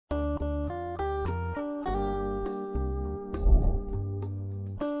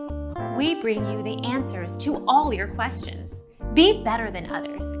we bring you the answers to all your questions. Be better than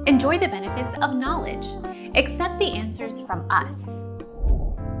others. Enjoy the benefits of knowledge. Accept the answers from us.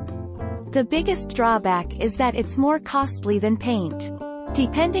 The biggest drawback is that it's more costly than paint.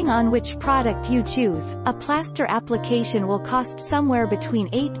 Depending on which product you choose, a plaster application will cost somewhere between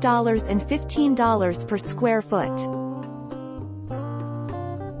 $8 and $15 per square foot.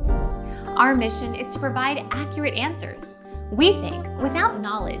 Our mission is to provide accurate answers. We think without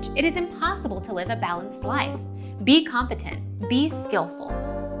knowledge, it is impossible to live a balanced life. Be competent, be skillful.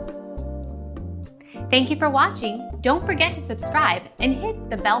 Thank you for watching. Don't forget to subscribe and hit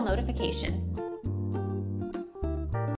the bell notification.